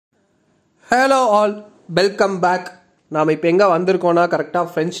Hello all, welcome back. நாம் இப்போ எங்கே வந்திருக்கோன்னா கரெக்டாக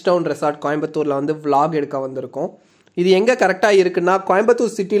ஃப்ரெஞ்ச் டவுன் ரெசார்ட் கோயம்புத்தூரில் வந்து விலாக் எடுக்க வந்திருக்கோம். இது எங்கே கரெக்டாக இருக்குன்னா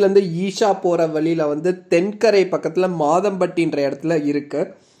கோயம்புத்தூர் சிட்டிலேருந்து ஈஷா போகிற வழியில் வந்து தென்கரை பக்கத்தில் மாதம்பட்டின்ற இடத்துல இருக்குது.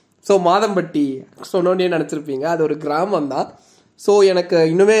 ஸோ மாதம்பட்டி சொன்னோன்னே நினச்சிருப்பீங்க, அது ஒரு கிராமம் தான். ஸோ எனக்கு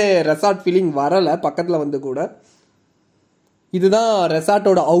இன்னுமே ரெசார்ட் ஃபீலிங் வரலை பக்கத்தில் வந்து கூட. இதுதான்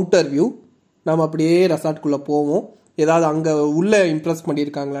ரெசார்ட்டோட அவுட்டர் வியூ. நம்ம அப்படியே ரெசார்ட்குள்ளே போவோம், ஏதாவது அங்கே உள்ளே இம்ப்ரெஸ்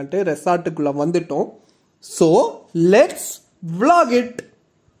பண்ணியிருக்காங்களான்ட்டு. ரெசார்ட்டுக்குள்ளே வந்துட்டோம். So let's vlog it.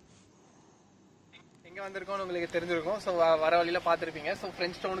 எங்கே வந்திருக்கோம்னு உங்களுக்கு தெரிஞ்சிருக்கும். ஸோ வர வழியில் பார்த்துருப்பீங்க. ஸோ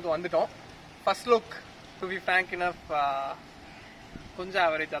ஃப்ரெஞ்ச் டவுனுக்கு வந்துட்டோம். First look to be frank enough கொஞ்சம்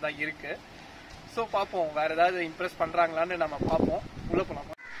ஆவரேஜாக தான் இருக்குது. ஸோ பார்ப்போம், வேறு ஏதாவது இம்ப்ரெஸ் பண்ணுறாங்களான்னு நம்ம பார்ப்போம். உள்ளே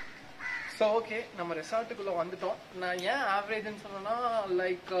போகலாமா? ஸோ ஓகே, நம்ம ரெசார்ட்டுக்குள்ளே வந்துட்டோம். நான் ஏன் ஆவரேஜ்னு சொன்னேன்னா,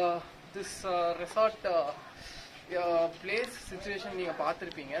 like this resort place situation நீங்கள்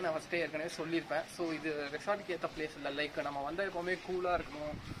பார்த்துருப்பீங்க. நான் ஃபஸ்ட்டே ஏற்கனவே சொல்லியிருப்பேன். ஸோ இது ரெசார்ட்டுக்கு ஏற்ற பிளேஸ் இல்லை. லைக் நம்ம வந்தால் எப்போவுமே கூலாக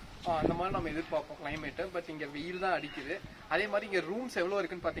இருக்கணும், அந்த மாதிரி நம்ம எதிர்பார்ப்போம் கிளைமேட்டு. பட் இங்கே வெயில் தான் அடிக்குது. அதே மாதிரி இங்கே ரூம்ஸ் எவ்வளோ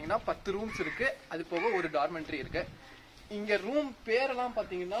இருக்குன்னு பார்த்தீங்கன்னா 10 ரூம்ஸ் இருக்குது. அது போக ஒரு டார்மெண்ட்ரி இருக்குது. இங்கே ரூம் பேரெல்லாம்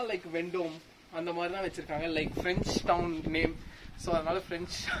பார்த்தீங்கன்னா லைக் வெண்டோம் அந்த மாதிரி தான் வச்சுருக்காங்க. Like French down name. So அதனால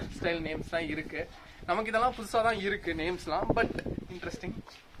ஃப்ரெஞ்ச் ஸ்டைல் நேம்ஸ் தான் இருக்குது. நமக்கு இதெல்லாம் புதுசாக தான் இருக்குது நேம்ஸ்லாம், பட் இன்ட்ரெஸ்டிங்.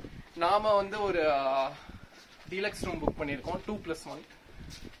 நாம் வந்து ஒரு டீலக்ஸ் ரூம் புக் பண்ணியிருக்கோம், 2+1.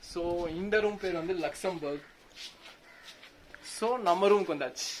 ஸோ இந்த ரூம் பேர் வந்து லக்சம்பர்க். ஸோ நம்ம ரூமுக்கு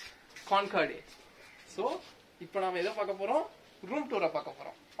வந்தாச்சு, கான்கார்டே. ஸோ இப்போ நாம் எதை பார்க்க போகிறோம்? ரூம் டூரை பார்க்க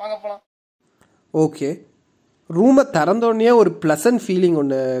போகிறோம். வாங்க போகலாம். ஓகே, ரூமை திறந்தோடனே ஒரு ப்ளசன்ட் ஃபீலிங்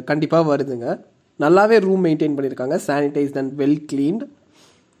ஒன்று கண்டிப்பாக வருதுங்க. நல்லாவே ரூம் மெயின்டைன் பண்ணியிருக்காங்க, சானிடைஸ்ட் அண்ட் வெல் கிளீன்டு.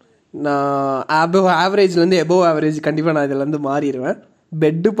 நான் ஆவரேஜ்லேருந்து எபோவ் ஆவரேஜ் கண்டிப்பாக நான் இதிலேருந்து மாறிடுவேன்.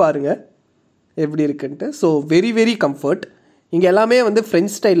 பெட்டு பாருங்கள் எப்படி இருக்குன்ட்டு. So very very comfort. இங்கே எல்லாமே வந்து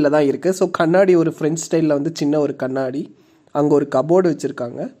ஃப்ரெஞ்ச் ஸ்டைலில் தான் இருக்குது. ஸோ கண்ணாடி, ஒரு ஃப்ரெஞ்ச் ஸ்டைலில் வந்து சின்ன ஒரு கண்ணாடி, அங்கே ஒரு கபோர்டு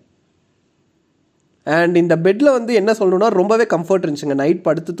வச்சுருக்காங்க. அண்ட் இந்த பெட்டில் வந்து என்ன சொல்லணும்னா ரொம்பவே கம்ஃபர்ட் இருந்துச்சுங்க. நைட்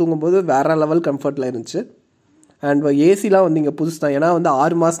படுத்து தூங்கும்போது வேறு லெவல் கம்ஃபர்ட்டில் இருந்துச்சு. அண்ட் ஏசிலாம் வந்து இங்கே புதுசு தான், ஏன்னா வந்து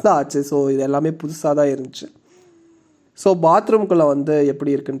 6 மாதம் தான் ஆச்சு. ஸோ இது எல்லாமே புதுசாக தான் இருந்துச்சு. ஸோ பாத்ரூம்குள்ளே வந்து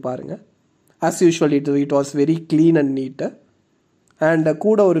எப்படி இருக்குன்னு பாருங்கள். As usual it was very clean and NEET. And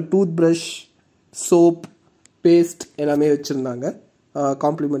கூட ஒரு டூத் ப்ரஷ், சோப், பேஸ்ட் எல்லாமே வச்சுருந்தாங்க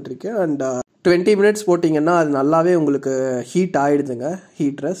காம்ப்ளிமெண்ட்ரிக்கு. அண்ட் 20 மினிட்ஸ் போட்டிங்கன்னா அது நல்லாவே உங்களுக்கு ஹீட் ஆகிடுதுங்க,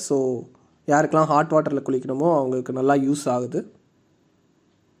 ஹீட்ரு. ஸோ யாருக்கெல்லாம் ஹாட் வாட்டரில் குளிக்கணுமோ அவங்களுக்கு நல்லா யூஸ் ஆகுது.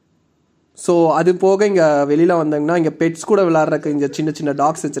 ஸோ அது போக இங்கே வெளியில் வந்தாங்கன்னா இங்கே பெட்ஸ் கூட விளாட்றதுக்கு இங்கே சின்ன சின்ன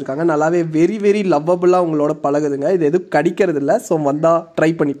டாக்ஸ் வச்சுருக்காங்க. நல்லாவே வெரி வெரி லவ்வபுளாக உங்களோட பழகுதுங்க. இது எதுவும் கடிக்கிறது இல்லை. ஸோ வந்தால்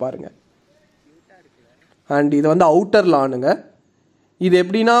ட்ரை பண்ணி பாருங்கள். அண்ட் இது வந்து அவுட்டர் லானுங்க. இது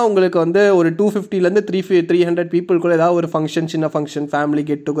எப்படின்னா உங்களுக்கு வந்து ஒரு 250லேருந்து 300 பீப்புள் கூட ஏதாவது ஒரு ஃபங்க்ஷன், சின்ன ஃபங்க்ஷன், ஃபேமிலி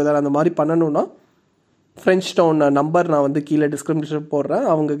கெட் டுகெதர் அந்த மாதிரி பண்ணணுன்னா ஃப்ரெஞ்ச் டவுன் நம்பர் நான் வந்து கீழே டிஸ்கிரிப்ஷன் போடுறேன்,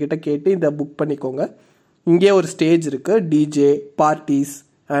 அவங்கக்கிட்ட கேட்டு இதை புக் பண்ணிக்கோங்க. இங்கே ஒரு ஸ்டேஜ் இருக்குது, DJ parties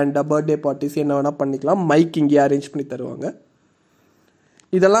and birthday parties என்ன வேணால் பண்ணிக்கலாம். மைக் இங்கே அரேஞ்ச் பண்ணி தருவாங்க.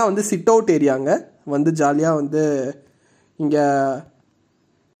 இதெல்லாம் வந்து சிட் அவுட் ஏரியாங்க. வந்து ஜாலியாக வந்து இங்கே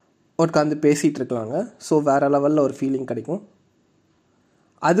உட்காந்து பேசிகிட்டு இருக்கலாங்க. ஸோ வேறு லெவலில் ஒரு ஃபீலிங் கிடைக்கும்.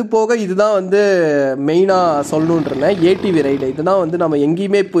 அது போக இதுதான் வந்து மெயினாக சொல்லணுன்னு இருந்தேன், ATV ரைடு. இதுதான் வந்து நம்ம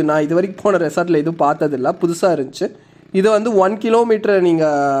எங்கேயுமே இப்போ நான் இது வரைக்கும் போன ரெசார்ட்டில் எதுவும் பார்த்ததில்ல, புதுசாக இருந்துச்சு. இது வந்து 1 கிலோமீட்டர்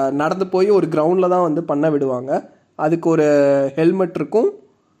நீங்கள் நடந்து போய் ஒரு கிரவுண்டில் தான் வந்து பண்ண விடுவாங்க. அதுக்கு ஒரு ஹெல்மெட் இருக்கும்,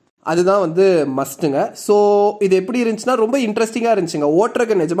 அதுதான் வந்து மஸ்ட்டுங்க. ஸோ இது எப்படி இருந்துச்சுன்னா ரொம்ப இன்ட்ரெஸ்டிங்காக இருந்துச்சுங்க.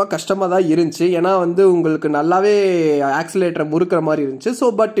 ஓட்டுறதுக்கு நிஜமாக கஷ்டமாக தான் இருந்துச்சு, ஏன்னா வந்து உங்களுக்கு நல்லாவே ஆக்சிலேட்டரை முறுக்கிற மாதிரி இருந்துச்சு. So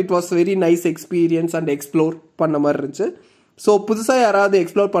but it was very nice experience and explore பண்ண மாதிரி இருந்துச்சு. ஸோ புதுசாக யாராவது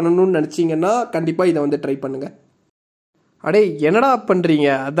எக்ஸ்ப்ளோர் பண்ணணும்னு நினச்சிங்கன்னா கண்டிப்பாக இதை வந்து ட்ரை பண்ணுங்கள். அடே என்னடா பண்ணுறீங்க,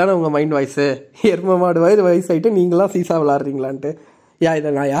 அதுதானே உங்கள் மைண்ட் வாய்ஸு. எரும மாடு வயசாகிட்டு நீங்களாம் சீசா விளாட்றீங்களான்ட்டு. இதை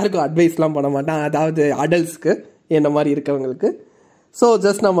நான் யாருக்கும் அட்வைஸ்லாம் பண்ண மாட்டேன், அதாவது அடல்ட்ஸ்க்கு என்ன மாதிரி இருக்கவங்களுக்கு. ஸோ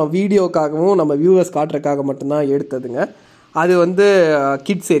ஜஸ்ட் நம்ம வீடியோக்காகவும் நம்ம வியூவர்ஸ் காட்டுறதுக்காக மட்டும்தான் எடுத்ததுங்க. அது வந்து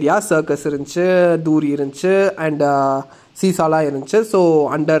கிட்ஸ் ஏரியா, சர்க்கஸ் இருந்துச்சு, தூரி இருந்துச்சு, அண்ட் சீசாலாம் இருந்துச்சு. ஸோ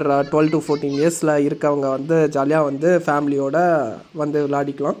அண்டர் 12 to 14 இயர்ஸில் இருக்கவங்க வந்து ஜாலியாக வந்து ஃபேமிலியோட வந்து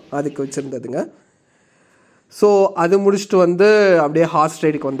விளையாடிக்கலாம், அதுக்கு வச்சுருந்ததுங்க. ஸோ அது முடிச்சுட்டு வந்து அப்படியே ஹார்ஸ்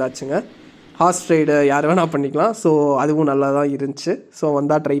ரைடுக்கு வந்தாச்சுங்க. ஹார்ஸ் ரைடு யார் வேணால் பண்ணிக்கலாம். ஸோ அதுவும் நல்லா தான் இருந்துச்சு. ஸோ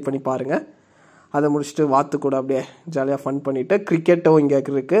வந்தால் ட்ரை பண்ணி பாருங்கள். அதை முடிச்சுட்டு வாத்து கூட அப்படியே ஜாலியாக ஃபன் பண்ணிவிட்டு, கிரிக்கெட்டும் இங்கே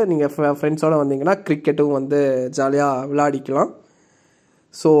இருக்குது. நீங்கள் ஃப்ரெண்ட்ஸோடு வந்தீங்கன்னா கிரிக்கெட்டும் வந்து ஜாலியாக விளையாடிக்கலாம்.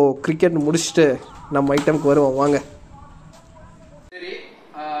 ஸோ கிரிக்கெட் முடிச்சுட்டு நம்ம ஐட்டமுக்கு வருவோம், வாங்க. சரி,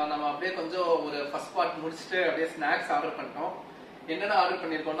 நம்ம அப்படியே கொஞ்சம் ஒரு ஃபர்ஸ்ட் பார்ட் முடிச்சுட்டு அப்படியே ஸ்நாக்ஸ் ஆர்டர் பண்ணிட்டோம். என்னென்ன ஆர்டர்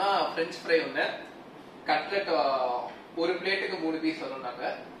பண்ணியிருக்கோம்னா, ஃப்ரெஞ்ச் ஃப்ரை ஒன்று, கட்லெட் ஒரு பிளேட்டுக்கு 3 பீஸ் வரும்.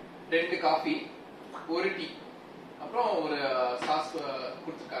 நாங்கள் 2 காஃபி, ஒரு டீ, அப்புறம் ஒரு சாஸ்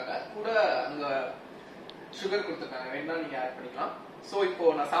கொடுத்துருக்காங்க. கூட அங்க சுகர் கொடுத்துருக்காங்க, வேணா நீங்க ஆட் பண்ணிக்கலாம். ஸோ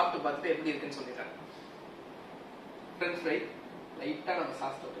இப்போ நான் சாப்பிட்டு பார்த்துட்டு எப்படி இருக்குன்னு சொல்லிடுறேன். ஃப்ரெஞ்ச் ஃப்ரை லைட்டா நம்ம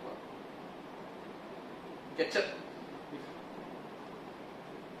சாஸ் போட்டுக்கலாம். Ketchup,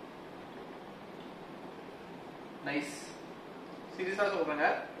 nice. சீரியஸா சொல்றேங்க,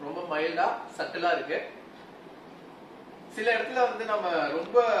 ரொம்ப மைல்டா சட்டிலா இருக்கு. சில இடத்துல வந்து நம்ம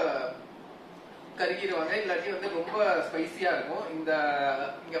ரொம்ப கருகிடுவாங்க, இல்லாட்டி வந்து ரொம்ப ஸ்பைசியா இருக்கும்.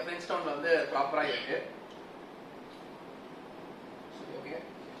 இங்க பிரெஞ்ச் டவுன்ல வந்து ப்ராப்பரா இருக்கு. ஓகே,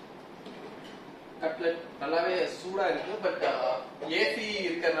 கட்லெட் நல்லாவே சூடா இருக்கு. பட் ஏசி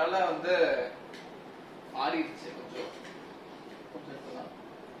இருக்கறனால வந்து ஆறிடுச்சு கொஞ்சம்.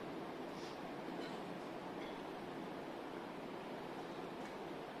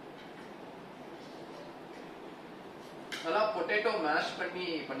 நல்லா பொட்டேட்டோ மேஷ் பண்ணி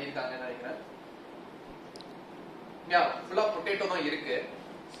பண்ணிருக்காங்கன்னு நினைக்கிறேன். ஃபுல்லா பொட்டேட்டோ தான் இருக்கு.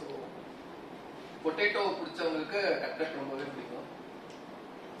 ஸோ பொட்டேட்டோ பிடிச்சவங்களுக்கு கட்லெட் ரொம்பவே பிடிக்கும்.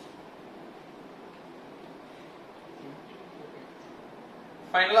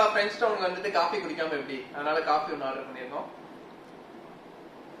 ஃபைனலா ஃப்ரெஞ்ச் டவுனுக்கு வந்துட்டு காஃபி குடிக்காம எப்படி, அதனால காஃபி ஒன்று ஆர்டர் பண்ணியிருக்கோம்.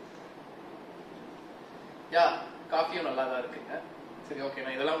 காஃபியும் நல்லா தான் இருக்குங்க. சரி, ஓகே,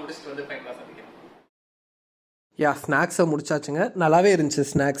 நான் இதெல்லாம் முடிச்சுட்டு வந்து ஃபைனலா சந்திக்கிறேன். ஸ்நாக்ஸை முடிச்சாச்சுங்க. நல்லாவே இருந்துச்சு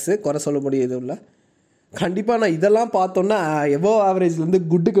ஸ்நாக்ஸு, குறை சொல்ல முடியாது இல்லை. கண்டிப்பாக நான் இதெல்லாம் பார்த்தோன்னா எபோவ் ஆவரேஜ்லேருந்து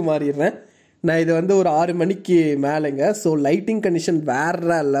குட்டுக்கு மாறிடுறேன். நான் இது வந்து ஒரு 6 மணிக்கு மேலேங்க. ஸோ லைட்டிங் கண்டிஷன்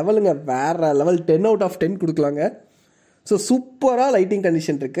வேறு லெவலுங்க, வேறு லெவல். 10 out of 10 கொடுக்கலாங்க. ஸோ சூப்பராக லைட்டிங்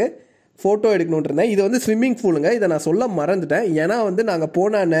கண்டிஷன் இருக்குது. ஃபோட்டோ எடுக்கணுன்ட்டு இருந்தேன். இது வந்து ஸ்விம்மிங் பூலுங்க, இதை நான் சொல்ல மறந்துட்டேன். ஏன்னா வந்து நாங்கள்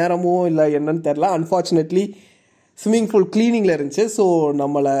போன நேரமோ இல்லை என்னன்னு தெரில, அன்ஃபார்ச்சுனேட்லி ஸ்விம்மிங் பூல் க்ளீனிங்கில் இருந்துச்சு. ஸோ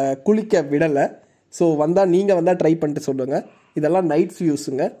நம்மளை குளிக்க விடலை. ஸோ நீங்கள் வந்தால் ட்ரை பண்ணிட்டு சொல்லுங்கள். இதெல்லாம் நைட்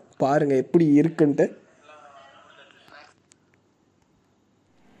வியூஸுங்க, பாருங்கள் எப்படி இருக்குன்ட்டு.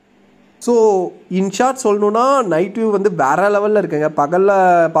 ஸோ இன்ஷார்ட் சொல்லணுன்னா நைட் வியூ வந்து வேறு லெவலில் இருக்குங்க. பகலில்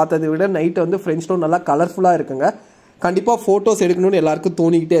பார்த்ததை விட நைட்டு வந்து ஃப்ரெஞ்ச் டவுன் நல்லா கலர்ஃபுல்லாக இருக்குங்க. கண்டிப்பாக ஃபோட்டோஸ் எடுக்கணும்னு எல்லாருக்கும்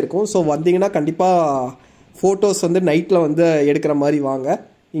தோணிக்கிட்டே இருக்கும். ஸோ வந்தீங்கன்னா கண்டிப்பாக ஃபோட்டோஸ் வந்து நைட்டில் வந்து எடுக்கிற மாதிரி வாங்க.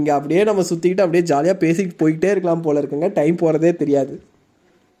 இங்கே அப்படியே நம்ம சுற்றிக்கிட்டு அப்படியே ஜாலியாக பேசிக்கிட்டு போய்கிட்டே இருக்கலாம் போல் இருக்குங்க. டைம் போகிறதே தெரியாது.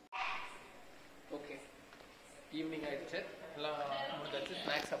 ஓகே, ஈவினிங் ஆகிடுச்சு, எல்லாம் முடிஞ்சாச்சு,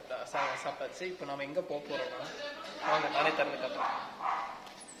 ஸ்நாக்ஸ் சாப்பிட்டாச்சு. இப்போ நம்ம எங்கே போக போகிறோம்னா, வாங்க நானே திறந்து காட்டுறேன்.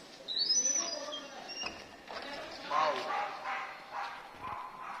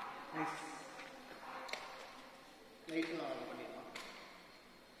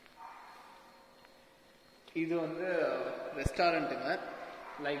 இது வந்து ரெஸ்டாரண்ட்டுங்க.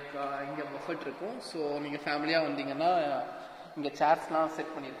 லைக் இங்கே பஃபெட் இருக்கும். ஸோ நீங்கள் ஃபேமிலியாக வந்தீங்கன்னா இங்கே சேர்ஸ்லாம்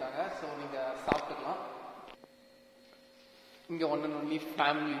செட் பண்ணியிருக்காங்க. ஸோ நீங்கள் சாப்பிட்டுக்கலாம். இங்கே one and only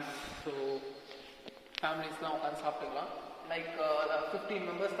families. So ஃபேமிலிஸ்லாம் உட்காந்து சாப்பிட்டுக்கலாம். லைக் 15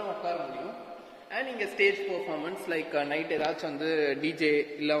 மெம்பர்ஸ் தான் உட்கார முடியும். அண்ட் இங்கே ஸ்டேஜ் பர்ஃபார்மன்ஸ், லைக் நைட் ஏதாச்சும் வந்து டிஜே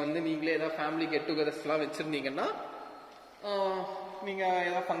இல்லை வந்து நீங்களே ஏதாவது ஃபேமிலி கெட் டுகெதர்ஸ்லாம் வச்சுருந்தீங்கன்னா, நீங்கள்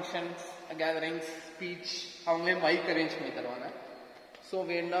ஏதாவது ஃபங்க்ஷன்ஸ், கேதரிங்ஸ், ஸ்பீச், அவங்களே மைக் அரேஞ்ச் பண்ணி தருவாங்க. ஸோ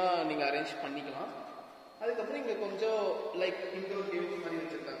வேணா நீங்கள் அரேஞ்ச் பண்ணிக்கலாம். அதுக்கப்புறம் இங்கே கொஞ்சம் லைக் இன்டோர் கேம்ஸ் மாதிரி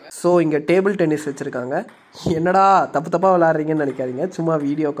வச்சுருக்காங்க. ஸோ இங்கே டேபிள் டென்னிஸ் வச்சுருக்காங்க. என்னடா தப்பாக விளாட்றீங்கன்னு நினைக்காதீங்க, சும்மா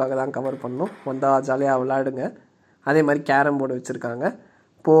வீடியோக்காக தான் கவர் பண்ணணும். வந்தால் ஜாலியாக விளாடுங்க. அதே மாதிரி கேரம் போர்டு வச்சுருக்காங்க.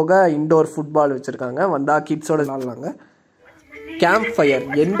 போக இன்டோர் ஃபுட்பால் வச்சுருக்காங்க. வந்தால் கிட்ஸோடு விளாட்லாங்க. CampFire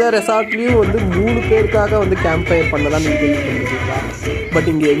எந்த ரெசார்ட்லேயும் வந்து 3 பேருக்காக வந்து CampFire பண்ணதான் நீங்கள் கேள்விப்பட்டிருக்கீங்களா? பட்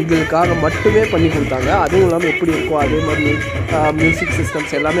இங்கே எங்களுக்காக மட்டுமே பண்ணி கொடுத்தாங்க. அதுவும் இல்லாமல் எப்படி இருக்கோ அதே மாதிரி மியூசிக்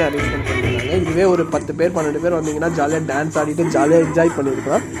சிஸ்டம்ஸ் எல்லாமே அரேஞ்ச்மெண்ட் பண்ணியிருந்தாங்க. இதுவே ஒரு 10 பேர் 12 பேர் வந்தீங்கன்னா ஜாலியாக டான்ஸ் ஆடிட்டு ஜாலியாக என்ஜாய்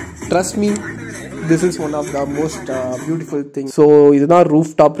பண்ணியிருக்கலாம். Trust me, this is one of the most beautiful thing. So இதுதான்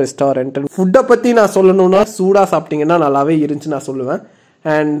ரூஃப் டாப் ரெஸ்டாரண்ட். ஃபுட்டை பற்றி நான் சொல்லணும்னா சூடாக சாப்பிட்டீங்கன்னா நல்லாவே இருந்துச்சு நான் சொல்லுவேன்.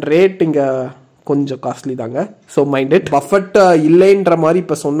 அண்ட் ரேட் இங்கே கொஞ்சம் காஸ்ட்லி தாங்க. So minded. பஃபட் இல்லைன்ற மாதிரி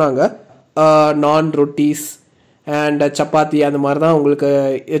இப்போ சொன்னாங்க. நான் ரொட்டீஸ் அண்ட் சப்பாத்தி அந்த மாதிரி தான் உங்களுக்கு,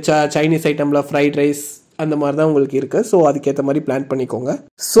 சைனீஸ் ஐட்டமில் ஃப்ரைட் ரைஸ் அந்த மாதிரி தான் உங்களுக்கு இருக்குது. ஸோ அதுக்கேற்ற மாதிரி பிளான் பண்ணிக்கோங்க.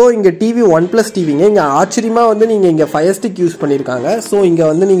 ஸோ இங்கே டிவி OnePlus டிவிங்க. இங்கே ஆச்சரியமாக வந்து நீங்கள் இங்கே Fire Stick யூஸ் பண்ணியிருக்காங்க. ஸோ இங்கே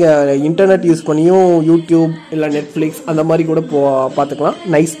வந்து நீங்கள் இன்டர்நெட் யூஸ் பண்ணியும் யூடியூப் இல்லை நெட்ஃப்ளிக்ஸ் அந்த மாதிரி கூட பார்த்துக்கலாம்.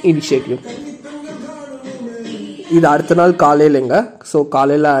 Nice initiative. இது அடுத்த நாள் காலையிலங்க. ஸோ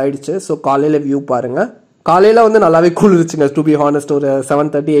காலையில் ஆயிடுச்சு. ஸோ காலையில் வியூ பாருங்கள். காலையில் வந்து நல்லாவே குளிர்ச்சுங்க. டு பி ஹானஸ்ட், ஒரு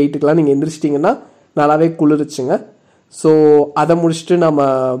 7:30 8க்குலாம் நீங்கள் எந்திரிச்சிட்டிங்கன்னா நல்லாவே குளிர்ச்சுங்க. ஸோ அதை முடிச்சுட்டு நம்ம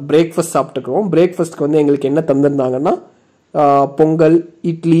பிரேக்ஃபாஸ்ட் சாப்பிட்டுக்குவோம். பிரேக்ஃபாஸ்ட்டுக்கு வந்து எங்களுக்கு என்ன தந்திருந்தாங்கன்னா பொங்கல்,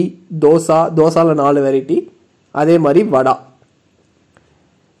 இட்லி, தோசாவில் 4 வெரைட்டி, அதே மாதிரி வடா.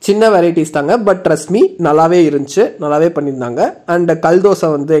 சின்ன வெரைட்டிஸ் தாங்க, பட் ட்ரஸ்ட் மீ நல்லாவே இருந்துச்சு, நல்லாவே பண்ணியிருந்தாங்க. அண்ட் கல் தோசை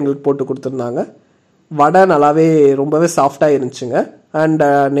வந்து எங்களுக்கு போட்டு கொடுத்துருந்தாங்க. வடை நல்லாவே ரொம்பவே சாஃப்டாக இருந்துச்சுங்க. அண்ட்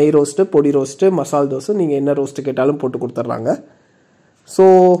நெய் ரோஸ்ட்டு, பொடி ரோஸ்ட்டு, மசால் தோசை, நீங்கள் என்ன ரோஸ்ட்டு கேட்டாலும் போட்டு கொடுத்துட்றாங்க. So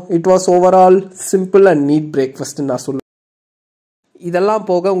it was overall simple and NEET பிரேக்ஃபாஸ்ட்னு நான் சொல்லுவேன். இதெல்லாம்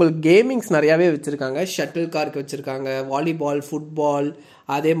போக உங்களுக்கு கேமிங்ஸ் நிறையாவே வச்சுருக்காங்க. ஷட்டில் கார்க்கு வச்சுருக்காங்க, வாலிபால், ஃபுட்பால்,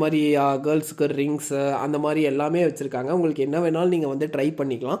 அதே மாதிரி கேர்ள்ஸுக்கு ரிங்ஸு, அந்த மாதிரி எல்லாமே வச்சுருக்காங்க. உங்களுக்கு என்ன வேணாலும் நீங்கள் வந்து ட்ரை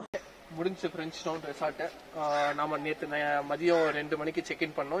பண்ணிக்கலாம். முடிஞ்சு ஃப்ரெஞ்ச் டவுன் ரெசார்ட்டு நம்ம நேற்று மதியம் 2 மணிக்கு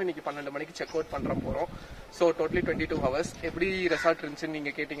செக்இன் பண்ணோம். இன்னைக்கு 12 மணிக்கு செக் அவுட் பண்ணுற போகிறோம். So totally 22 hours. எப்படி ரெசார்ட் இருந்துச்சுன்னு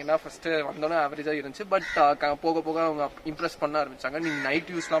நீங்கள் கேட்டிங்கன்னா, ஃபஸ்ட்டு வந்தோன்னே ஆவரேஜாக இருந்துச்சு. பட் போக போக அவங்க இம்ப்ரெஸ் பண்ண ஆரம்பிச்சாங்க. நீங்கள்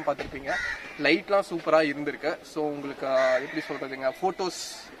நைட் வியூஸ்லாம் பார்த்துருப்பீங்க, லைட்லாம் சூப்பராக இருந்திருக்கு. ஸோ உங்களுக்கு எப்படி சொல்கிறதுங்க, ஃபோட்டோஸ்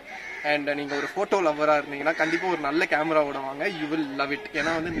அண்ட் நீங்கள் ஒரு ஃபோட்டோ லவ்வராக இருந்தீங்கன்னா கண்டிப்பாக ஒரு நல்ல கேமராவோட வாங்க, யூ வில் லவ் இட்.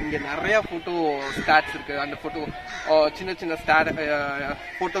 ஏன்னா வந்து இங்கே நிறையா ஃபோட்டோ ஸ்டாட்ஸ் இருக்குது. அந்த ஃபோட்டோ சின்ன சின்ன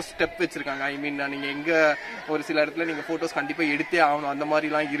ஃபோட்டோ ஸ்டெப் வச்சுருக்காங்க. ஐ மீன் நீங்கள் எங்கே ஒரு சில இடத்துல நீங்கள் ஃபோட்டோஸ் கண்டிப்பாக எடுத்தே ஆகணும், அந்த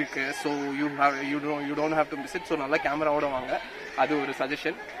மாதிரிலாம் இருக்குது. So you don't have to miss it. So நல்ல கேமராவோட வாங்க, அது ஒரு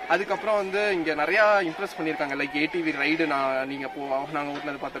சஜஷன். அதுக்கப்புறம் வந்து இங்கே நிறையா இம்ப்ரெஸ் பண்ணியிருக்காங்க. லைக் ATV ரைடு நீங்கள் நாங்கள்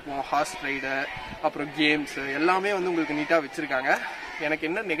ஊரில் பார்த்துருப்போம், ஹார்ஸ் ரைடு, அப்புறம் கேம்ஸு எல்லாமே வந்து உங்களுக்கு நீட்டாக வச்சுருக்காங்க. எனக்கு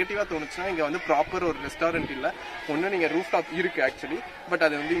என்ன நெகட்டிவாக தோணுச்சுன்னா, இங்கே வந்து ப்ராப்பர் ஒரு ரெஸ்டாரண்ட் இல்லை. ஒன்று நீங்கள் ரூஃப் டாப் இருக்குது ஆக்சுவலி, பட்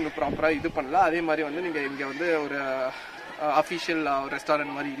அது வந்து இங்கே ப்ராப்பராக இது பண்ணல. அதே மாதிரி வந்து நீங்கள் இங்கே வந்து ஒரு அஃபிஷியல்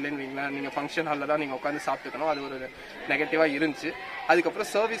ரெஸ்டாரண்ட் மாதிரி இல்லைன்னு வைங்களேன். நீங்கள் ஃபங்க்ஷன் ஹாலில் தான் நீங்கள் உட்காந்து சாப்பிட்டுக்கணும். அது ஒரு நெகட்டிவாக இருந்துச்சு. அதுக்கப்புறம்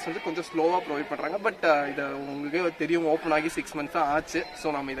சர்வீஸ் வந்து கொஞ்சம் ஸ்லோவாக ப்ரொவைட் பண்ணுறாங்க. பட் இதை உங்களுக்கே தெரியும், ஓப்பன் ஆகி 6 months தான் ஆச்சு.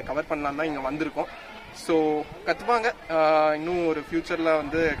 ஸோ நம்ம இதை கவர் பண்ணலாம் தான் இங்கே வந்திருக்கோம். ஸோ கற்றுப்பாங்க, இன்னும் ஒரு ஃப்யூச்சரில்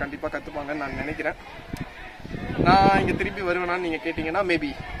வந்து கண்டிப்பாக கற்றுப்பாங்கன்னு நான் நினைக்கிறேன். நான் இங்கே திரும்பி வருவேனான்னு நீங்கள் கேட்டிங்கன்னா, மேபி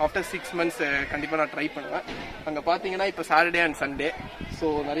ஆஃப்டர் 6 months கண்டிப்பாக நான் ட்ரை பண்ணுவேன். அங்கே பார்த்தீங்கன்னா இப்போ சாட்டர்டே அண்ட் சண்டே, ஸோ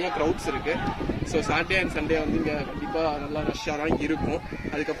நிறைய க்ரௌட்ஸ் இருக்குது. ஸோ சாட்டர்டே அண்ட் சண்டே வந்து இங்கே கண்டிப்பாக நல்லா ரஷ்ஷாக தான் இருக்கும்.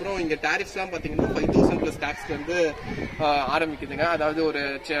 அதுக்கப்புறம் இங்கே டேரிஃப்ஸ்லாம் பார்த்தீங்கன்னா 5,000+ டேக்ஸ் வந்து ஆரம்பிக்குதுங்க. அதாவது ஒரு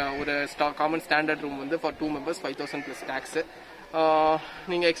காமன் ஸ்டாண்டர்ட் ரூம் வந்து ஃபார் 2 members 5,000+ டேக்ஸு.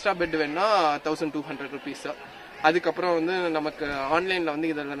 நீங்கள் எக்ஸ்ட்ரா பெட் வேணுன்னா 1,200 rupees. அதுக்கப்புறம் வந்து நமக்கு ஆன்லைனில் வந்து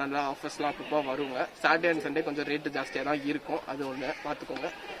இதில் நல்லா ஆஃபர்ஸ்லாம் அப்பப்போ வருங்க. சாட்டர்டே அண்ட் சண்டே கொஞ்சம் ரேட்டு ஜாஸ்தியாக தான் இருக்கும், அது ஒன்று பார்த்துக்கோங்க.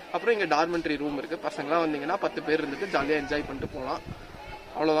 அப்புறம் இங்கே டார்மெண்ட்ரி ரூம் இருக்குது. பசங்களாம் வந்தீங்கன்னா 10 பேர் இருந்துட்டு ஜாலியாக என்ஜாய் பண்ணிட்டு போகலாம்.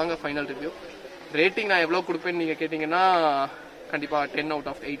 அவ்வளோதாங்க ஃபைனல் ரிவ்யூ. ரேட்டிங் நான் எவ்வளோ கொடுப்பேன்னு நீங்கள் கேட்டிங்கன்னா, கண்டிப்பாக 10 out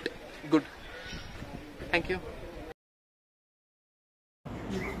of 8 good. Thank you.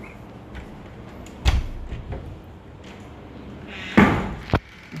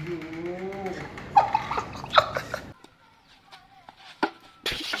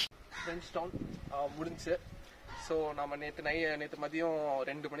 French down முடிஞ்சு. ஸோ நம்ம நேற்று மதியம்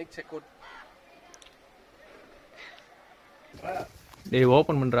 2 மணிக்கு செக் அவுட். டேய்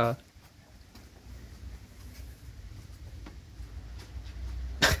ஓப்பன் பண்ணுறா.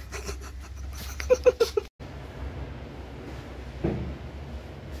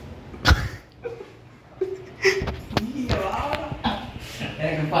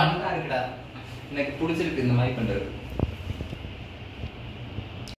 எனக்கு பண்ணா இருக்குடா, எனக்கு பிடிச்சிருக்கு இந்த மாதிரி பண்றது.